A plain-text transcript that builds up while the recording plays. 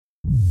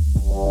What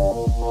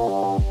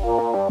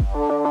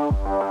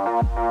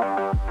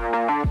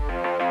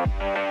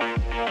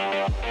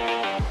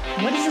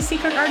is the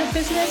secret art of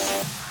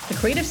business? The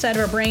creative side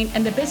of our brain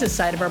and the business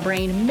side of our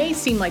brain may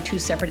seem like two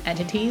separate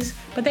entities,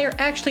 but they are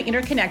actually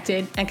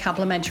interconnected and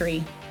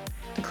complementary.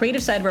 The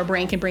creative side of our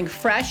brain can bring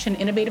fresh and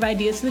innovative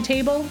ideas to the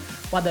table,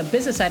 while the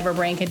business side of our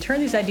brain can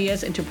turn these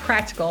ideas into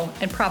practical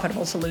and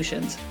profitable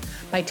solutions.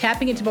 By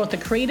tapping into both the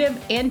creative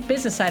and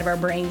business side of our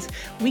brains,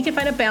 we can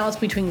find a balance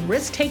between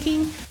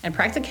risk-taking and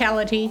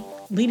practicality,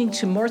 leading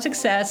to more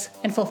success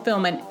and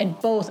fulfillment in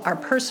both our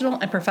personal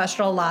and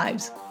professional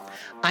lives.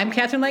 I'm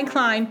Catherine Lane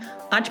Klein,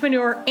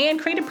 entrepreneur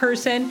and creative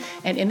person,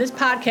 and in this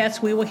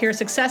podcast, we will hear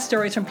success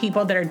stories from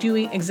people that are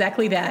doing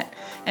exactly that,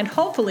 and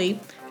hopefully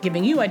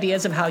giving you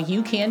ideas of how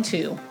you can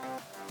too.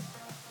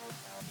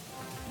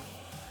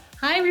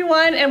 Hi,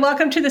 everyone, and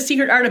welcome to The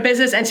Secret Art of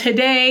Business. And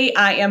today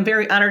I am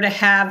very honored to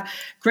have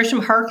Grisham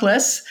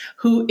Harkless,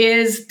 who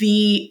is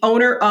the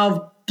owner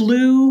of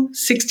Blue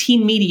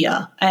 16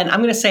 Media. And I'm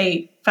going to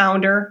say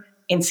founder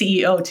and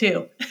CEO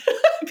too,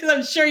 because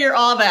I'm sure you're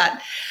all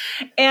that.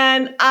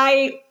 And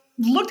I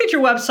looked at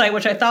your website,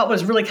 which I thought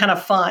was really kind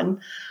of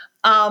fun.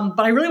 But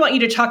I really want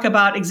you to talk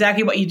about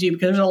exactly what you do,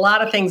 because there's a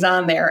lot of things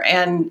on there.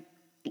 And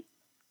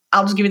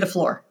I'll just give you the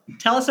floor.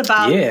 Tell us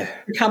about your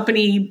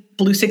company,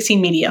 Blue 16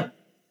 Media.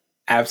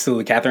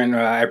 Absolutely, Catherine.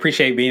 I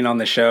appreciate being on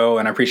the show,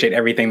 and I appreciate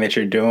everything that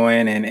you're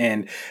doing.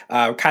 And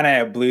kind of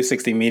at Blue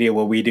 16 Media,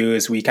 what we do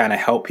is we kind of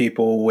help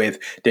people with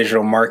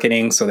digital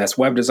marketing. So that's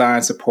web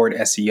design, support,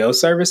 SEO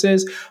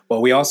services. But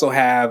we also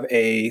have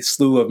a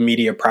slew of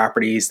media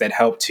properties that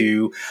help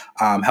to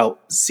help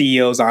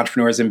CEOs,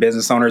 entrepreneurs, and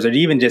business owners, or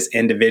even just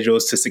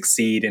individuals to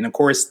succeed. And of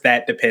course,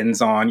 that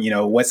depends on,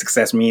 what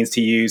success means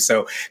to you.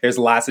 So there's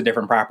lots of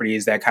different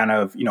properties that kind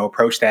of,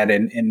 approach that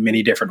in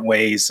many different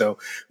ways. So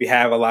we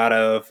have a lot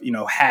of,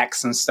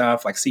 hacks and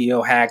stuff like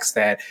CEO hacks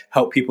that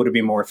help people to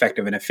be more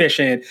effective and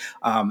efficient.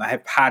 I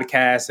have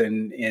podcasts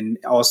and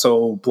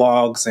also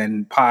blogs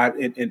and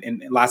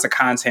lots of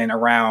content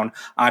around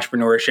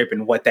entrepreneurship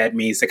and what that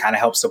means to kind of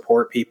help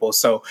support people.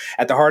 So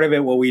at the heart of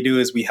it, what we do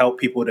is we help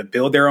people to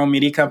build their own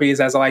media companies,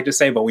 as I like to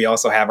say, but we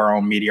also have our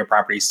own media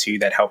properties too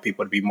that help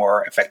people to be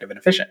more effective and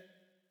efficient.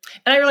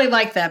 And I really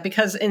like that,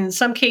 because in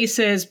some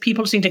cases,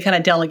 people just need to kind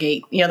of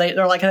delegate.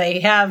 They're like, they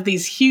have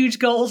these huge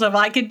goals of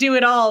I could do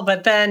it all,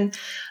 but then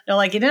they're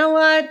like, you know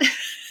what?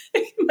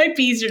 It might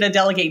be easier to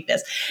delegate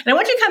this. And I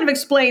want you to kind of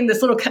explain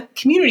this little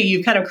community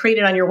you've kind of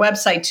created on your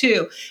website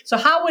too. So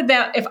how would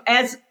that,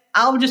 as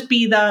I'll just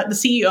be the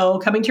CEO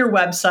coming to your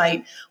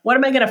website, what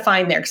am I going to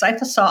find there? Because I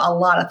saw a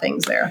lot of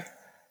things there.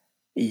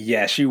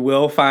 Yes, you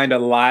will find a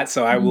lot.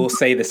 So I will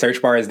say the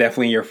search bar is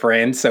definitely your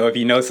friend. So if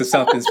you know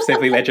something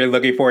specifically that you're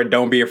looking for,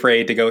 don't be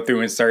afraid to go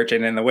through and search.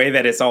 And in the way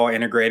that it's all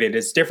integrated,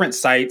 it's different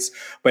sites,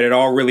 but it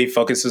all really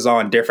focuses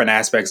on different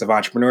aspects of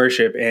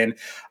entrepreneurship. And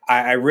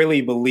I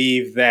really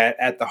believe that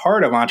at the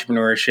heart of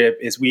entrepreneurship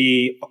is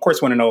we, of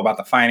course, want to know about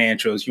the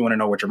financials. You want to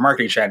know what your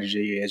marketing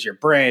strategy is, your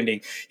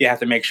branding. You have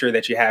to make sure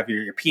that you have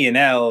your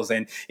P&Ls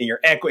and your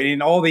equity,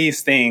 and all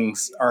these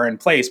things are in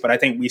place. But I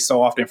think we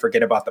so often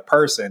forget about the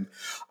person.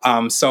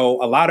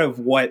 So a lot of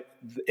what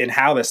and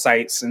how the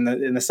sites and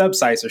the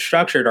sub-sites are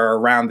structured are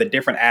around the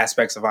different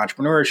aspects of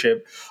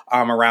entrepreneurship,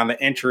 around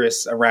the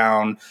interests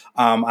around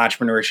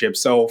entrepreneurship.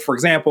 So, for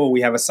example,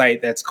 we have a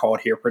site that's called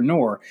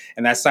Herepreneur,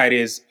 and that site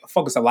is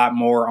focused a lot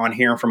more on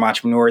hearing from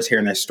entrepreneurs,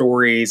 hearing their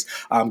stories,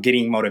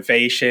 getting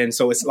motivation.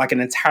 So it's like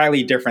an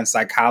entirely different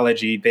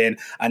psychology than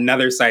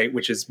another site,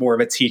 which is more of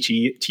a teach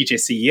a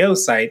CEO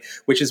site,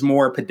 which is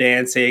more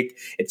pedantic.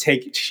 It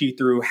takes you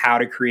through how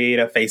to create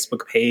a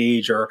Facebook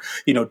page or,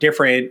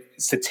 different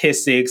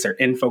statistics or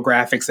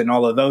infographics and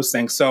all of those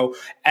things. So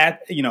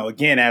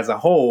again, as a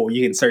whole,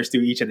 you can search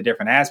through each of the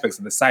different aspects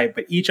of the site,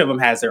 but each of them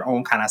has their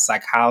own kind of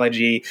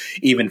psychology,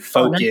 even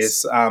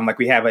focus. Oh, nice. Like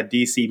we have a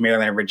DC,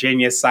 Maryland, and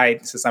Virginia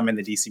site, since I'm in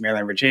the DC,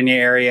 Maryland, Virginia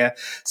area.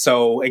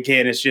 So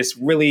again, it's just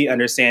really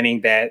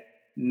understanding that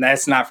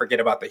let's not forget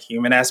about the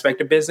human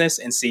aspect of business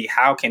and see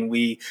how can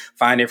we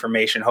find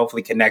information,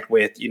 hopefully connect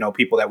with,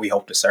 people that we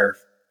hope to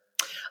serve.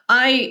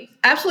 I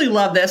absolutely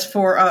love this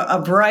for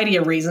a variety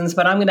of reasons,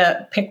 but I'm going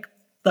to pick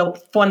the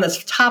one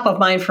that's top of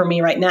mind for me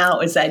right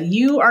now is that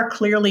you are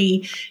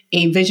clearly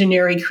a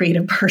visionary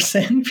creative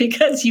person,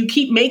 because you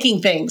keep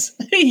making things.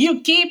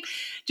 You keep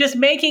just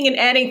making and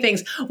adding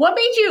things. What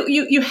made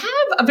you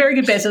have a very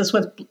good business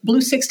with Blue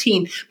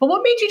 16, but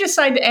what made you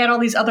decide to add all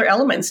these other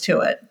elements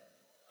to it?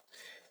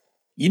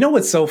 You know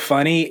what's so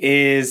funny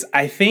is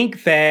I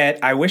think that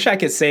I wish I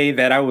could say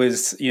that I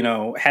was,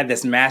 had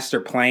this master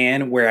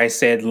plan where I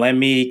said, let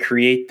me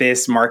create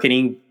this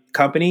marketing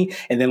company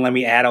and then let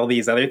me add all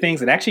these other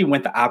things. It actually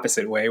went the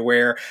opposite way,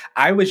 where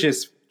I was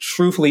just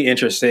truthfully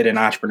interested in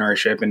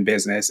entrepreneurship and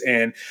business.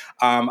 And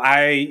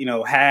I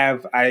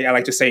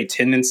like to say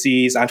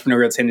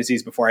entrepreneurial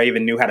tendencies before I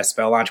even knew how to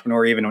spell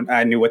entrepreneur, even when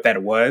I knew what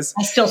that was.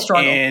 I still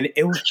struggle. And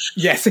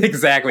yes,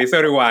 exactly.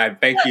 So do I.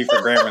 Thank you for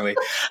Grammarly.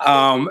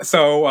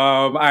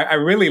 I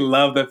really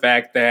love the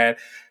fact that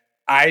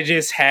I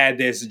just had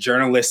this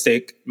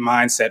journalistic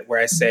mindset where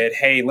I said,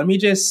 hey, let me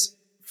just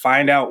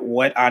find out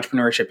what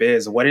entrepreneurship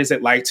is. What is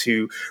it like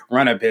to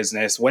run a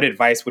business? What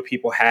advice would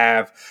people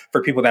have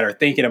for people that are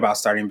thinking about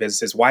starting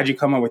businesses? Why'd you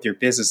come up with your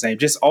business name?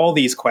 Just all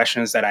these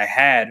questions that I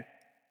had.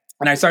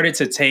 And I started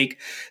to take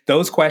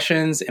those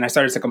questions and I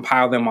started to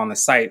compile them on the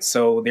site.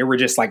 So they were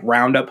just like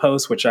roundup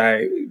posts, which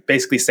I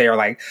basically say are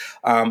like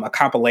a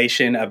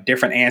compilation of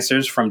different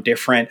answers from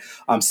different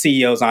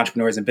CEOs,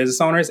 entrepreneurs, and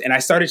business owners. And I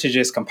started to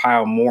just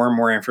compile more and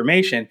more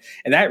information.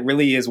 And that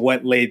really is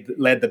what led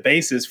the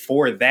basis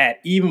for that,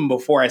 even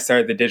before I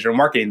started the digital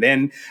marketing.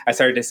 Then I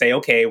started to say,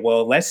 okay,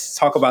 well, let's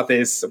talk about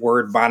this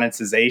word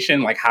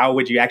monetization. Like, how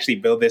would you actually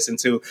build this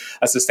into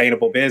a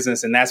sustainable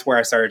business? And that's where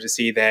I started to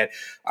see that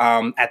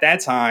at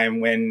that time,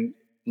 when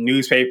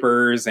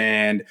newspapers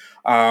and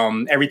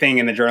everything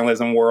in the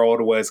journalism world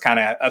was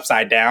kind of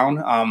upside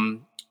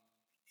down,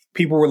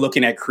 people were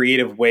looking at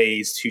creative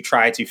ways to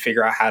try to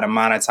figure out how to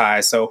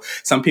monetize. So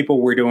some people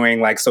were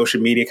doing like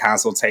social media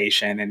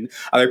consultation, and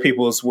other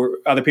people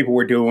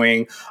were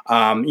doing,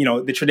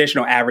 the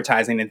traditional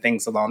advertising and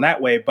things along that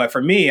way. But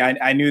for me,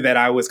 I knew that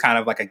I was kind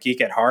of like a geek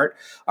at heart.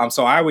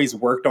 So I always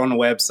worked on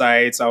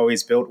websites. I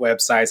always built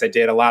websites. I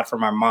did a lot for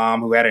my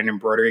mom, who had an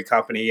embroidery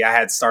company. I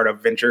had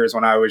startup ventures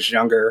when I was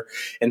younger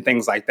and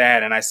things like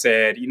that. And I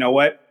said, you know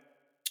what?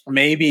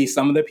 Maybe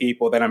some of the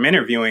people that I'm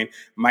interviewing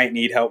might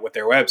need help with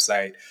their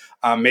website.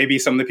 Maybe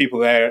some of the people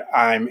that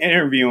I'm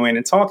interviewing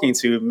and talking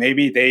to,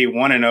 maybe they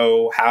want to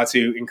know how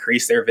to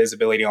increase their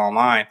visibility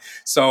online.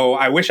 So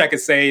I wish I could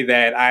say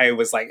that I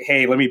was like,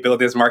 hey, let me build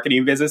this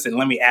marketing business and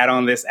let me add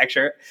on this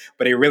extra.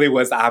 But it really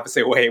was the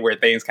opposite way, where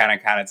things kind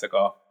of took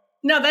off.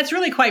 No, that's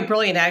really quite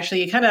brilliant,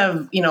 actually. You kind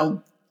of,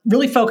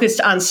 really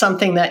focused on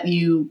something that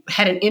you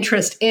had an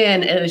interest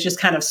in, and it just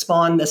kind of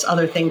spawned this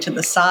other thing to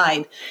the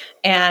side.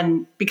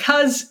 And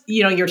because,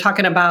 you're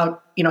talking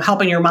about,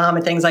 helping your mom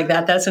and things like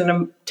that, that's going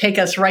to take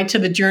us right to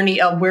the journey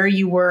of where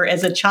you were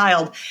as a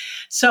child.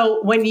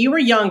 So when you were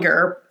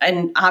younger,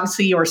 and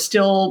obviously you're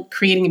still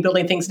creating and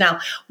building things now,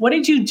 what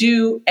did you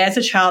do as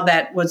a child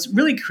that was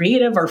really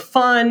creative or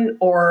fun,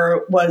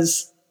 or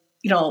was,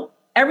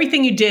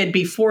 everything you did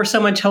before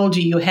someone told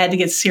you had to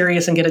get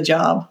serious and get a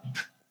job?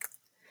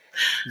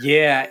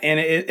 Yeah, and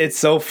it's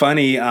so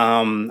funny.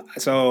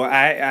 So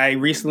I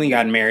recently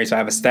got married, so I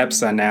have a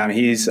stepson now, and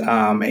he's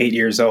 8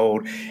 years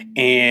old.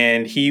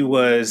 And he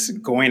was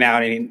going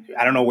out, and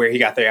I don't know where he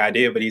got the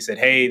idea, but he said,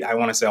 hey, I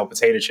want to sell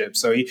potato chips.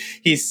 So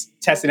he's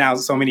testing out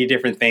so many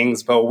different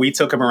things, but we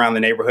took him around the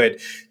neighborhood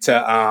to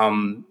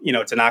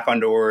knock on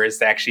doors,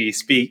 to actually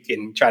speak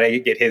and try to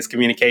get his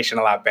communication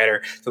a lot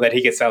better so that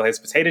he could sell his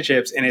potato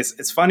chips. And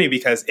it's funny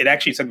because it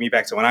actually took me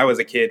back to when I was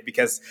a kid,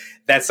 because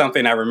that's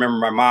something I remember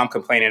my mom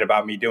complaining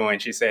about me doing.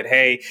 She said,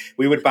 hey,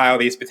 we would buy all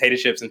these potato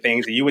chips and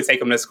things, and you would take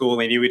them to school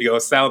and you would go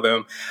sell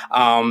them.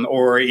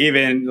 Or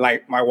even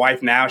like my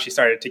wife now, she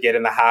started to get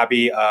in the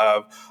hobby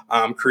of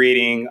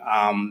creating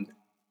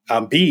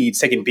beads,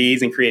 taking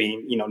beads and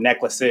creating,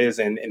 necklaces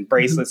and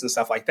bracelets and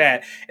stuff like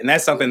that. And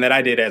that's something that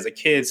I did as a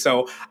kid.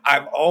 So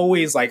I've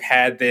always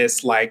had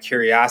this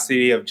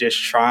curiosity of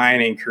just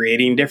trying and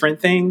creating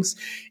different things.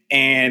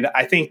 And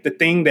I think the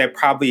thing that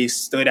probably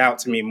stood out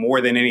to me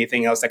more than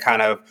anything else that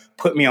kind of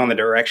put me on the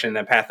direction and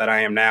the path that I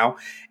am now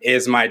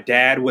is my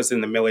dad was in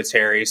the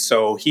military.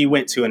 So he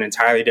went to an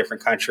entirely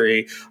different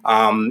country.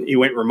 He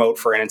went remote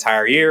for an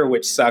entire year,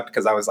 which sucked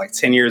because I was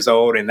 10 years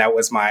old. And that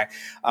was my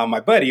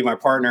buddy, my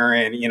partner,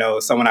 and,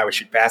 someone I would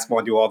shoot basketball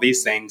and do all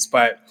these things.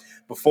 But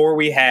before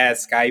we had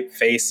Skype,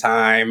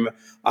 FaceTime,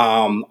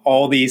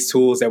 all these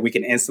tools that we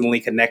can instantly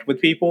connect with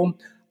people,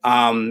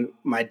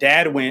 my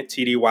dad went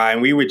TDY,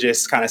 and we would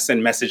just kind of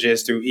send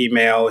messages through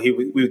email.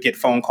 We would get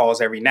phone calls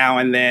every now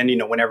and then,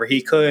 whenever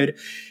he could.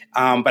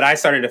 But I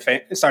started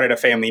a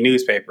family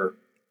newspaper.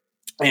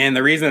 And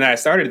the reason that I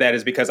started that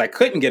is because I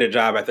couldn't get a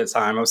job at the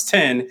time. I was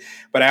 10,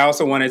 but I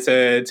also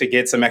wanted to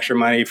get some extra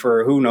money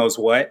for who knows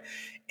what.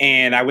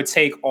 And I would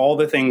take all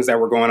the things that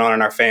were going on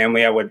in our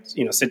family. I would,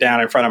 sit down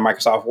in front of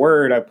Microsoft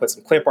Word. I'd put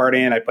some clip art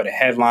in. I'd put a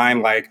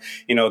headline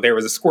there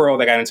was a squirrel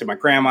that got into my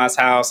grandma's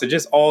house, and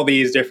just all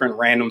these different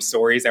random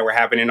stories that were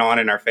happening on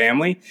in our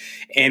family.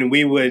 And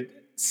we would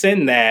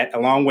send that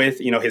along with,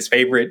 his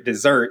favorite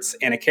desserts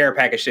and a care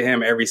package to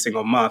him every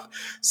single month.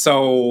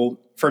 So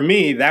for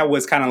me, that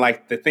was kind of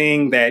the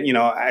thing that,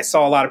 I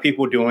saw a lot of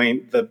people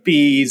doing the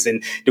bees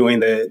and doing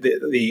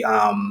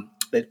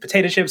the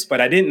potato chips, but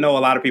I didn't know a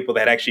lot of people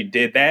that actually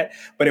did that.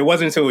 But it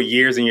wasn't until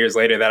years and years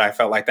later that I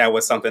felt like that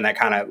was something that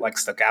kind of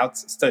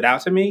stood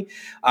out to me.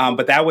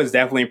 But that was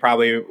definitely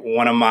probably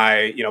one of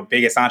my,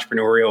 biggest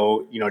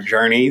entrepreneurial,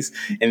 journeys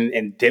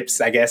and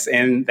dips, I guess,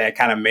 in that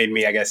kind of made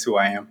me, I guess, who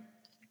I am.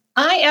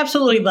 I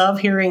absolutely love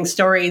hearing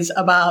stories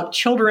about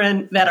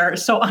children that are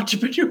so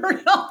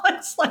entrepreneurial.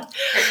 It's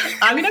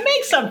I'm going to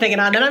make something,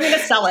 and then I'm going to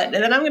sell it, and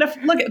then I'm going to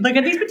look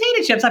at these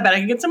potato chips. I bet I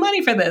can get some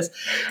money for this.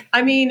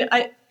 I mean,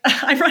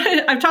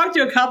 I've talked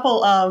to a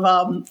couple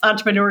of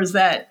entrepreneurs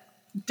that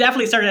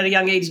definitely started at a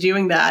young age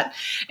doing that.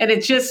 And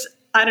it's just,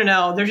 I don't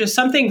know, there's just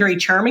something very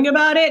charming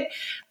about it.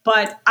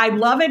 But I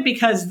love it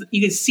because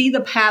you can see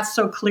the path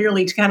so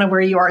clearly to kind of where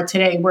you are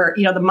today, where,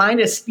 you know,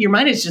 your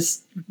mind is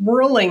just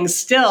whirling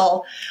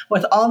still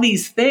with all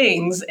these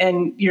things.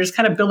 And you're just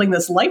kind of building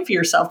this life for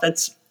yourself.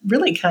 That's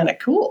really kind of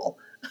cool.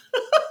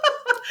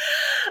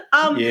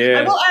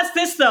 I will ask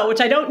this though,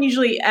 which I don't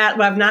usually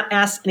I've not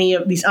asked any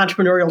of these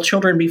entrepreneurial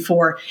children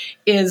before,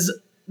 is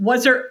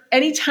was there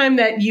any time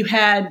that you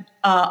had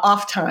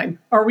off time,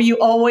 or were you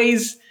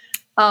always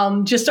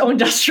just so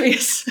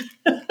industrious?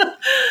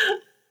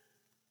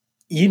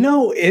 You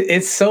know,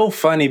 it's so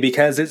funny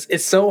because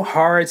it's so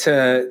hard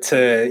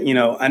to you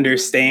know,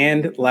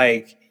 understand.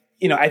 Like,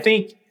 you know, I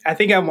think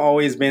I've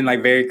always been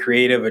like very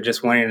creative or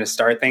just wanting to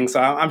start things.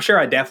 So I'm sure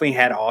I definitely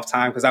had off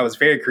time because I was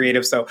very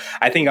creative. So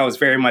I think I was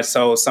very much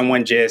so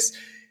someone just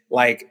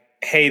like,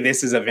 hey,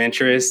 this is of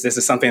interest. This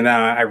is something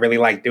that I really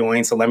like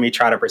doing. So let me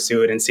try to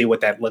pursue it and see what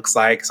that looks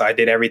like. So I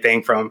did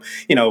everything from,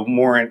 you know,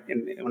 more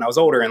when I was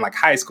older in like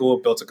high school,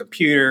 built a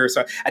computer.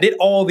 So I did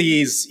all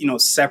these, you know,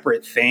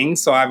 separate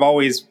things. So I've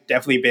always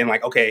definitely been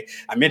like, okay,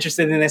 I'm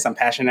interested in this. I'm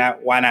passionate.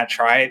 Why not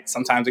try it?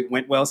 Sometimes it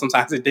went well.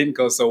 Sometimes it didn't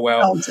go so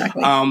well. Oh,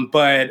 exactly.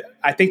 But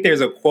I think there's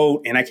a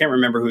quote, and I can't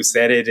remember who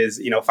said it, is,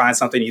 you know, find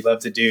something you love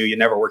to do. You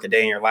never work a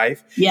day in your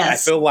life. Yes.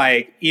 I feel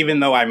like even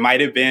though I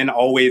might have been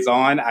always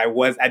on, I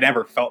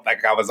never felt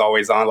like I was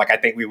always on. Like I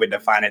think we would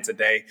define it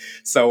today.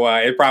 So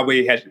it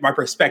probably has, my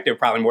perspective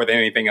probably more than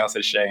anything else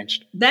has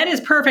changed. That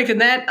is perfect. And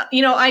that,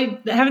 you know, I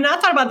have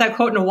not thought about that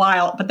quote in a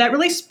while, but that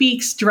really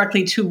speaks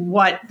directly to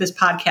what this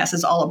podcast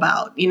is all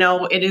about. You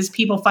know, it is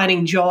people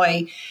finding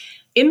joy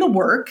in the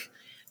work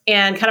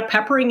and kind of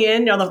peppering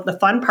in, you know, the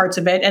fun parts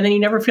of it. And then you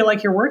never feel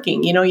like you're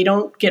working. You know, you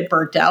don't get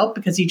burnt out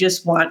because you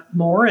just want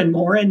more and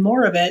more and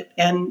more of it.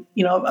 And,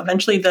 you know,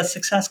 eventually the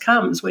success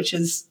comes, which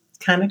is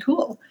kind of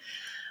cool.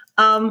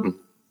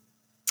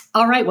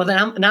 All right. Well, then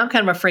I'm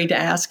kind of afraid to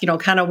ask, you know,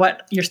 kind of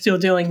what you're still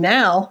doing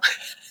now.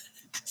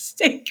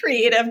 Stay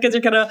creative because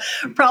you're going to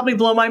probably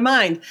blow my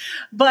mind.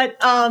 But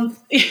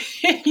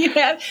you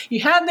have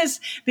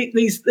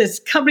this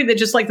company that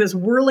just like this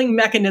whirling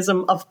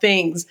mechanism of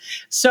things.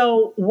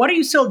 So what are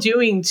you still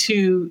doing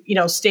to, you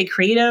know, stay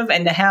creative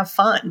and to have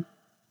fun?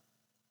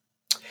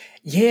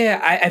 Yeah,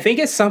 I think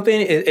it's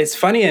something, it's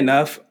funny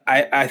enough.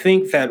 I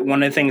think that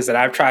one of the things that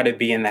I've tried to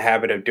be in the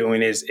habit of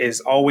doing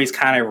is always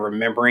kind of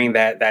remembering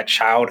that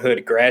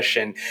childhood Gresh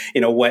and,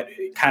 you know, what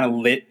kind of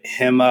lit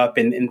him up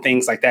and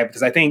things like that.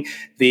 Because I think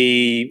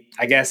the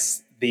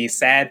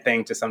sad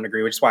thing to some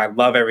degree, which is why I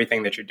love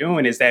everything that you're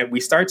doing, is that we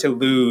start to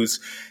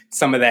lose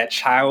some of that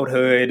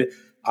childhood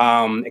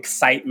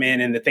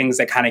excitement and the things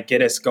that kind of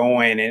get us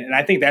going. And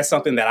I think that's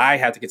something that I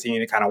have to continue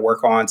to kind of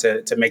work on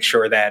to make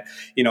sure that,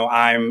 you know,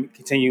 I'm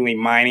continually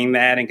mining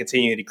that and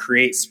continuing to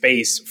create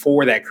space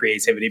for that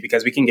creativity,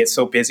 because we can get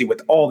so busy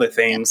with all the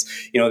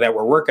things, you know, that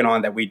we're working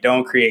on that we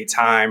don't create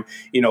time,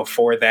 you know,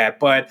 for that.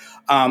 But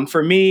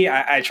for me,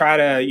 I try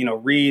to, you know,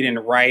 read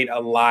and write a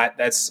lot.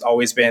 That's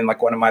always been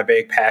like one of my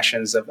big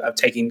passions of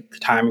taking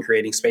time and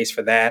creating space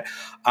for that.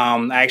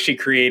 I actually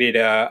created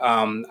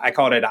I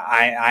called it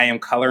I Am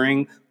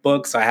Coloring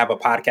book. So I have a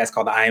podcast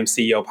called the I Am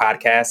CEO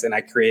podcast, and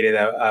I created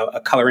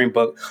a coloring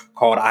book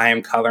called I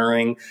Am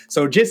Coloring.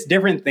 So just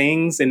different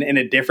things in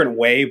a different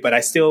way. But I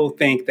still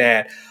think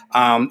that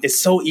it's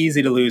so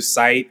easy to lose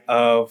sight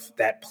of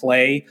that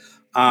play,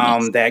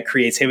 that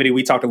creativity.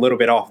 We talked a little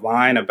bit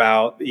offline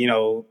about, you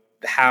know,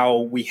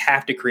 how we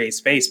have to create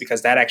space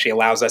because that actually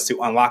allows us to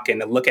unlock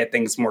and to look at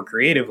things more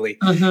creatively.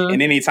 Mm-hmm.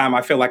 And anytime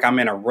I feel like I'm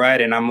in a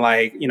rut and I'm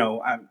like, you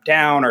know, I'm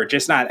down or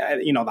just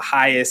not, you know, the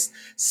highest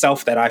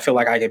self that I feel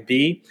like I could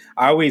be,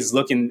 I always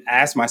look and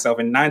ask myself,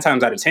 and 9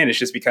 times out of 10, it's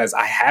just because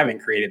I haven't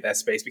created that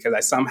space because I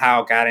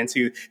somehow got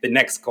into the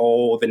next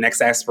goal, the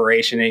next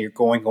aspiration, and you're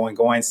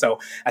going. So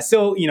I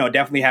still, you know,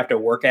 definitely have to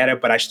work at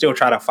it, but I still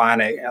try to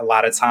find a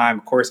lot of time.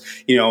 Of course,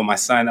 you know, my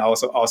son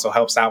also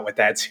helps out with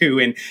that too,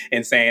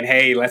 and saying,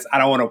 hey, I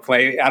don't want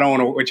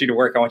you to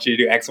work. I want you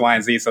to do X, Y,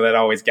 and Z. So that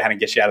always kind of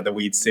gets you out of the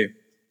weeds too.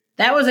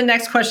 That was the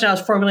next question I was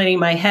formulating in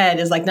my head,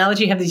 is like, now that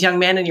you have these young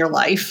men in your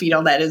life, you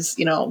know, that is,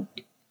 you know,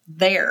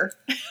 there.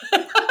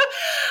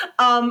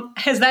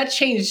 Has that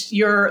changed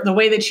the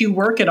way that you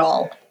work at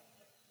all?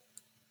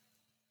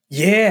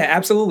 Yeah,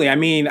 absolutely. I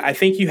mean, I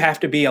think you have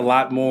to be a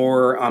lot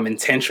more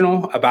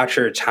intentional about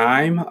your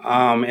time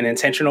and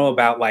intentional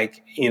about,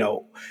 like, you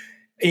know,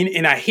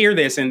 and I hear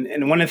this,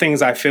 and one of the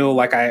things I feel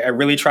like I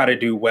really try to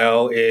do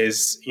well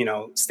is, you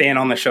know, stand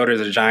on the shoulders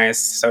of giants,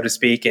 so to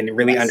speak, and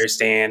really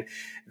understand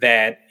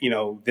that, you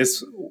know,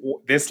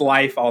 this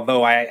life,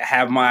 although I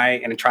have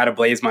and try to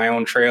blaze my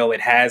own trail,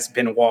 it has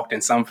been walked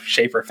in some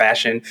shape or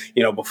fashion,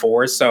 you know,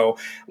 before. So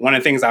one of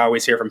the things I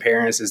always hear from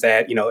parents is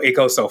that, you know, it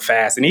goes so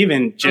fast. And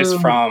even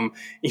just from,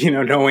 you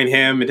know, knowing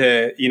him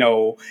to, you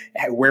know,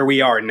 where we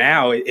are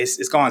now,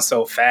 it's gone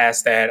so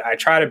fast that I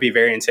try to be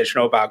very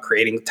intentional about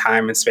creating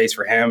time and space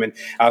for him. And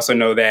I also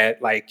know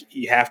that, like,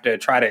 you have to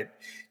try to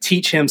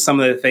teach him some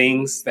of the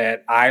things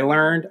that I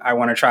learned. I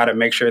want to try to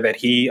make sure that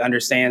he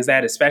understands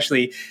that,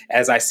 especially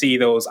as I see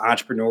those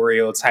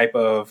entrepreneurial type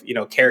of, you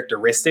know,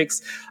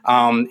 characteristics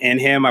in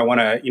him. I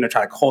want to, you know,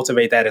 try to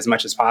cultivate that as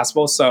much as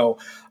possible. So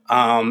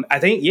I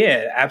think,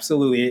 yeah,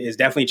 absolutely. It's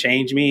definitely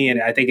changed me.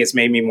 And I think it's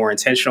made me more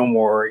intentional,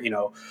 more,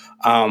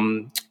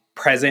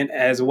 present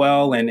as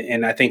well.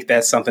 And I think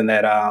that's something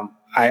that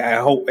I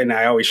hope and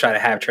I always try to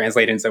have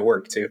translate into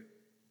work too.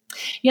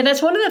 Yeah,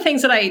 that's one of the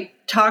things that I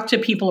talk to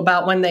people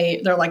about when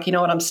they're like, you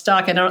know what, I'm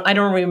stuck. I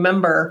don't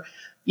remember,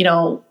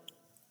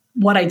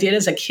 what I did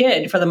as a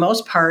kid for the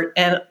most part.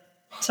 And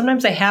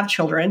sometimes they have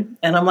children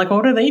and I'm like,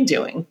 what are they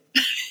doing?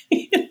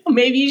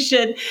 Maybe you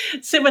should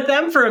sit with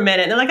them for a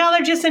minute. And they're like, oh,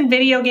 they're just in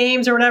video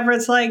games or whatever.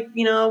 It's like,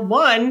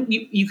 one,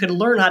 you could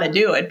learn how to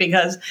do it,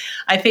 because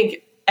I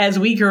think as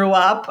we grew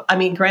up, I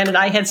mean, granted,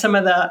 I had some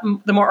of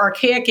the more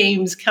archaic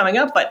games coming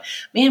up, but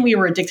man, we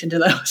were addicted to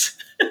those.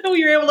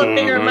 We were able to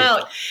figure them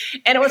out.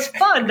 And it was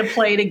fun to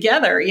play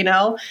together,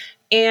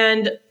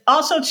 And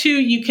also,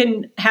 too, you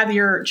can have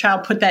your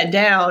child put that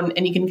down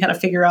and you can kind of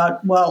figure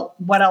out, well,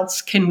 what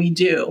else can we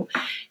do?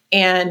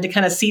 And to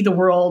kind of see the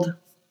world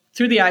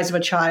through the eyes of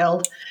a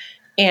child.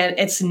 And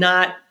it's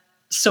not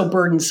so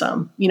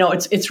burdensome.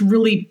 It's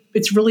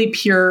really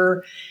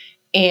pure.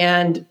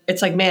 And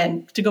it's like,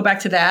 man, to go back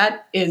to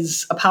that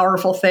is a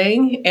powerful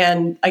thing.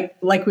 And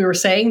like we were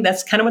saying,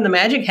 that's kind of when the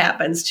magic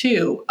happens,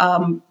 too.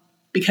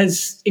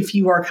 Because if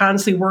you are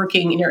constantly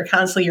working and you're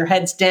constantly your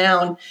head's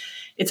down,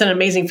 it's an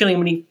amazing feeling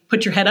when you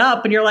put your head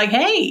up and you're like,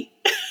 hey,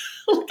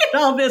 look at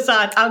all this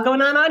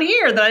going on out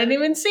here that I didn't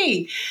even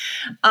see.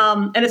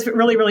 And it's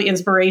really, really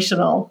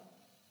inspirational.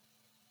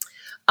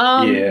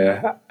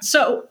 Yeah.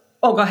 So,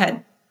 go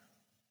ahead.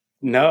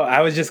 No,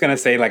 I was just going to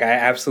say, like, I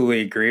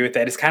absolutely agree with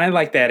that. It's kind of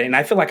like that. And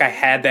I feel like I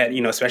had that,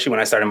 especially when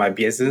I started my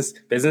business,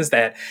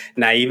 that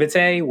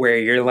naivete where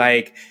you're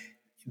like,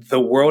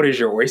 the world is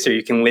your oyster.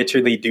 You can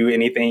literally do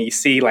anything. You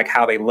see like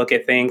how they look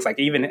at things. Like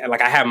even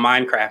like I have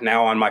Minecraft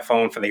now on my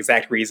phone for the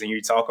exact reason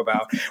you talk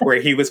about, where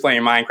he was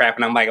playing Minecraft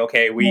and I'm like,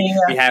 okay, we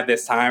have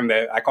this time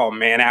that I call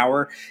man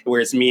hour,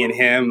 where it's me and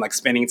him like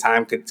spending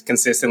time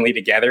consistently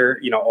together,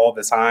 all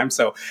the time.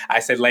 So I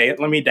said, let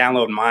me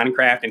download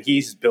Minecraft, and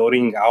he's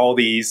building all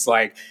these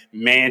like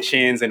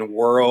mansions and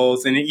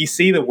worlds, and you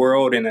see the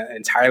world in an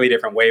entirely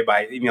different way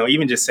by,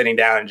 even just sitting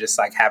down and just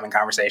like having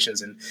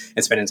conversations and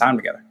spending time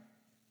together.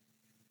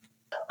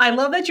 I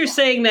love that you're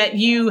saying that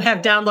you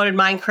have downloaded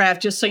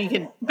Minecraft just so you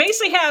can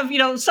basically have,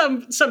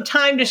 some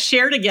time to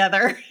share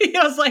together.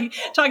 It's like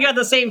talking about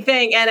the same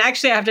thing. And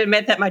actually, I have to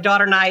admit that my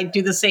daughter and I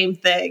do the same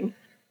thing.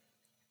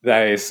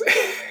 Nice.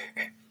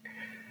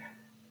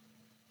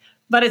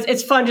 But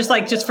it's fun,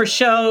 just for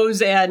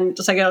shows and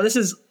just like,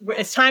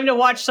 it's time to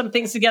watch some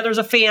things together as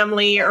a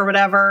family or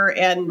whatever,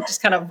 and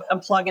just kind of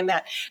unplug in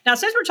that. Now,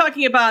 since we're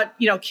talking about,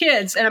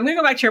 kids, and I'm going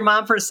to go back to your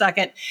mom for a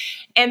second.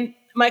 And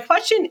my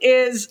question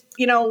is,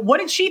 what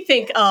did she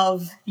think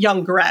of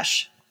young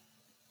Gresh?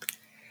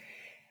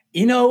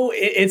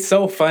 It's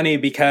so funny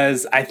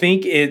because I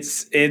think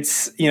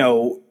it's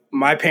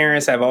my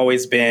parents have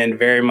always been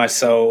very much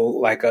so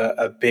like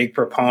a big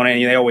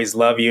proponent. They always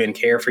love you and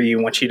care for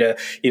you, want you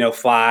to,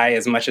 fly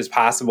as much as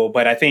possible.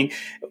 But I think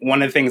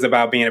one of the things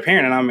about being a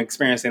parent, and I'm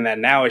experiencing that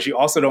now, is you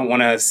also don't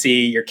want to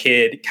see your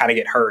kid kind of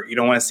get hurt. You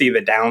don't want to see the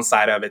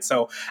downside of it.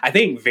 So I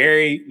think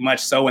very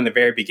much so in the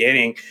very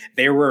beginning,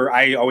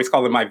 I always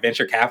call them my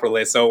venture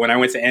capitalists. So when I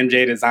went to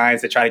MJ Designs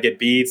to try to get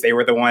beads, they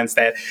were the ones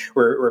that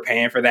were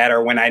paying for that.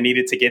 Or when I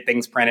needed to get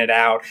things printed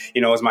out,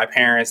 it was my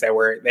parents that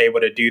were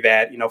able to do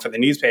that, for the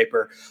newspaper.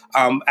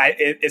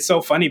 It's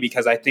so funny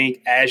because I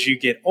think as you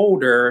get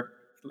older,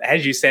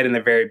 as you said in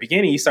the very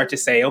beginning, you start to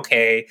say,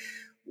 okay,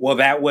 well,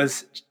 that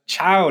was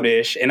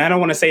childish. And I don't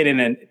want to say it in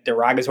a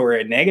derogatory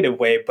or negative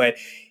way, but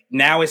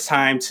now it's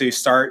time to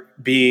start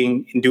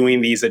doing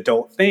these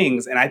adult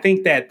things. And I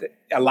think that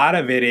a lot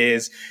of it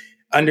is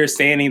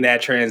understanding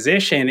that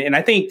transition. And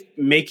I think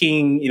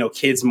making,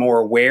 kids more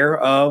aware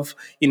of,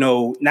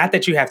 not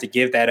that you have to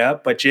give that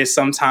up, but just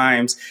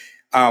sometimes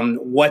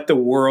what the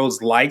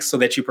world's like so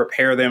that you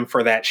prepare them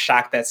for that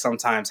shock that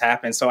sometimes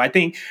happens. So I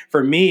think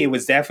for me, it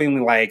was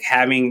definitely like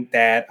having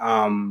that,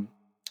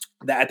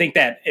 I think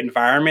that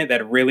environment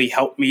that really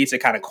helped me to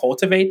kind of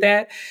cultivate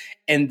that.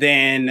 And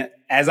then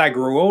as I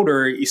grew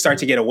older, you start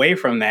to get away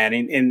from that.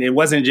 And it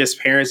wasn't just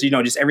parents,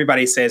 just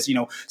everybody says,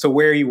 so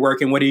where are you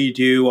working? What do you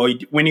do? Or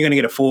when are you going to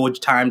get a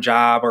full-time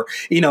job? Or,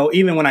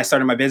 even when I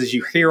started my business,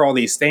 you hear all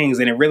these things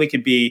and it really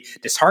could be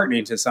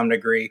disheartening to some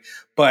degree.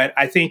 But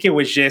I think it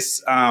was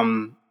just, I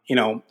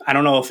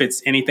don't know if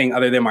it's anything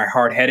other than my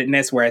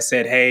hard-headedness where I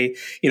said, hey,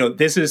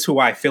 this is who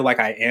I feel like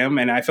I am.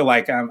 And I feel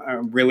like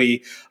I'm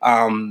really,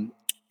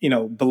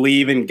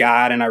 believe in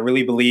God, and I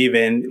really believe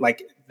in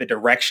like the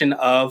direction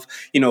of,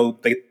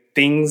 the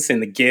things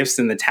and the gifts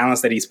and the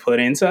talents that he's put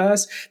into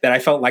us, that I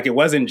felt like it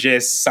wasn't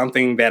just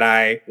something that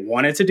I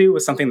wanted to do, it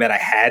was something that I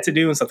had to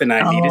do and something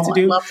that I needed to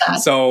do. I love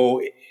that.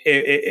 So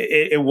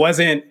it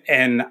wasn't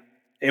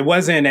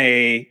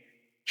a,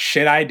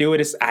 should I do it?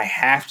 It's, I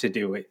have to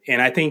do it.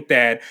 And I think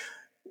that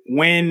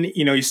when,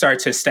 you start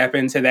to step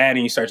into that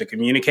and you start to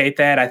communicate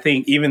that, I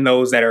think even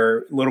those that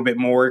are a little bit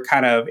more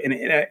kind of, and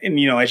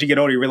as you get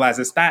older, you realize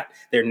it's not,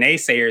 they're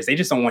naysayers. They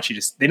just don't want you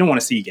to, they don't want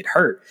to see you get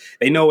hurt.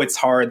 They know it's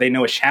hard. They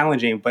know it's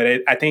challenging.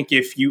 But I think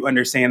if you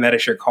understand that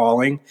it's your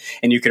calling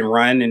and you can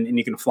run and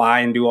you can fly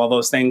and do all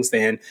those things,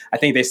 then I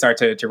think they start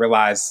to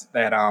realize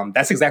that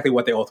that's exactly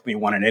what they ultimately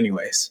wanted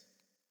anyways.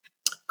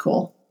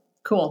 Cool.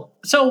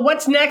 So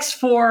what's next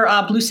for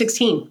Blue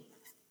 16?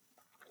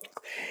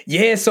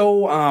 Yeah,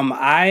 so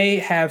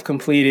I have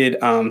completed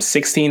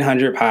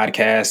 1,600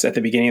 podcasts at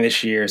the beginning of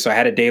this year. So I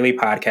had a daily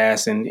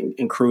podcast and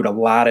include a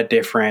lot of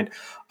different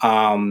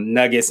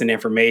nuggets and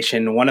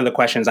information. One of the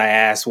questions I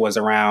asked was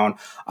around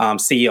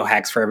CEO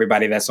hacks for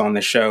everybody that's on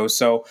the show.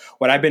 So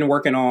what I've been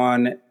working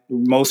on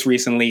most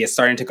recently is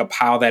starting to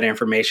compile that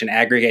information,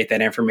 aggregate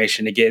that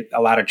information to get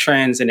a lot of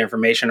trends and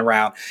information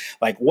around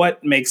like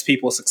what makes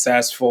people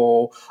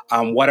successful,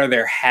 what are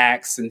their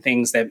hacks and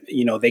things that,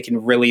 they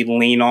can really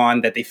lean on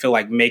that they feel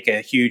like make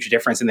a huge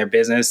difference in their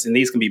business. And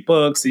these can be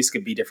books, these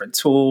could be different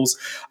tools,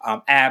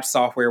 apps,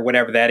 software,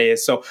 whatever that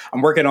is. So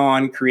I'm working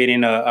on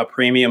creating a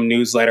premium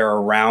newsletter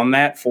around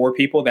that for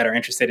people that are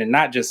interested in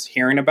not just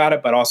hearing about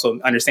it, but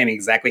also understanding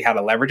exactly how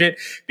to leverage it.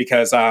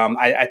 Because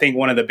I think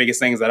one of the biggest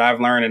things that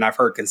I've learned and I've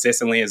heard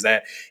consistently is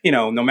that,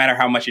 no matter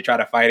how much you try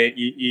to fight it,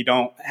 you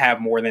don't have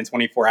more than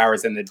 24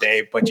 hours in the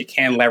day, but you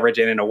can leverage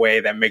it in a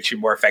way that makes you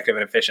more effective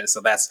and efficient. So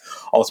that's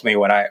ultimately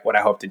what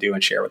I hope to do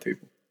and share with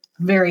people.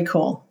 Very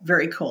cool.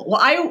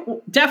 Well, I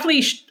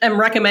definitely am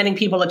recommending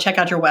people to check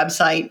out your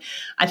website.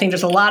 I think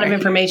there's a lot of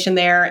information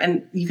there,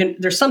 and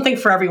there's something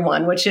for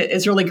everyone, which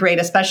is really great,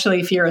 especially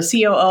if you're a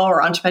COO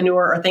or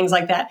entrepreneur or things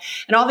like that.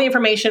 And all the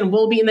information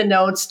will be in the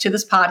notes to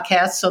this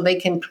podcast, so they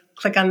can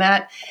click on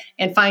that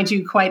and find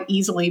you quite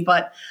easily.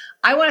 But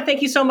I want to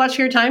thank you so much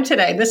for your time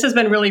today. This has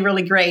been really,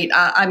 really great.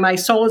 My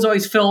soul is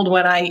always filled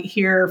when I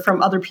hear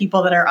from other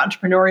people that are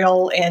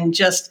entrepreneurial and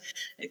just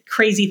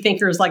crazy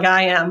thinkers like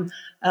I am.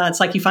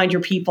 It's like you find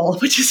your people,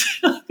 which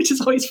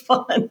is always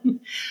fun.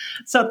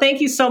 So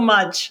thank you so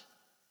much.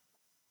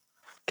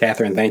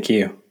 Catherine, thank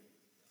you.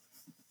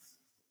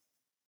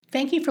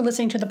 Thank you for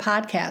listening to the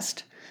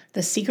podcast.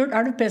 The Secret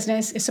Art of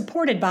Business is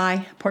supported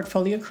by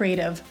Portfolio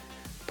Creative.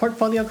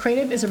 Portfolio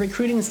Creative is a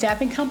recruiting and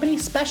staffing company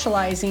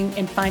specializing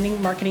in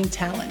finding marketing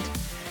talent.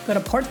 Go to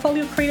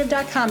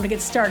portfoliocreative.com to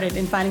get started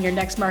in finding your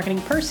next marketing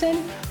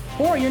person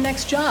or your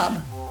next job.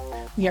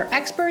 We are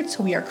experts,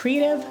 we are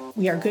creative,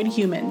 we are good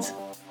humans.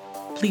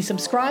 Please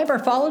subscribe or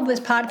follow this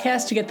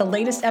podcast to get the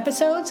latest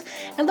episodes,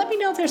 and let me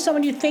know if there's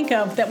someone you think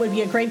of that would be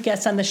a great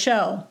guest on the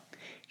show.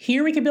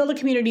 Here we can build a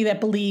community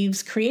that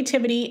believes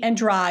creativity and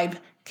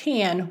drive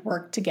can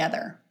work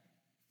together.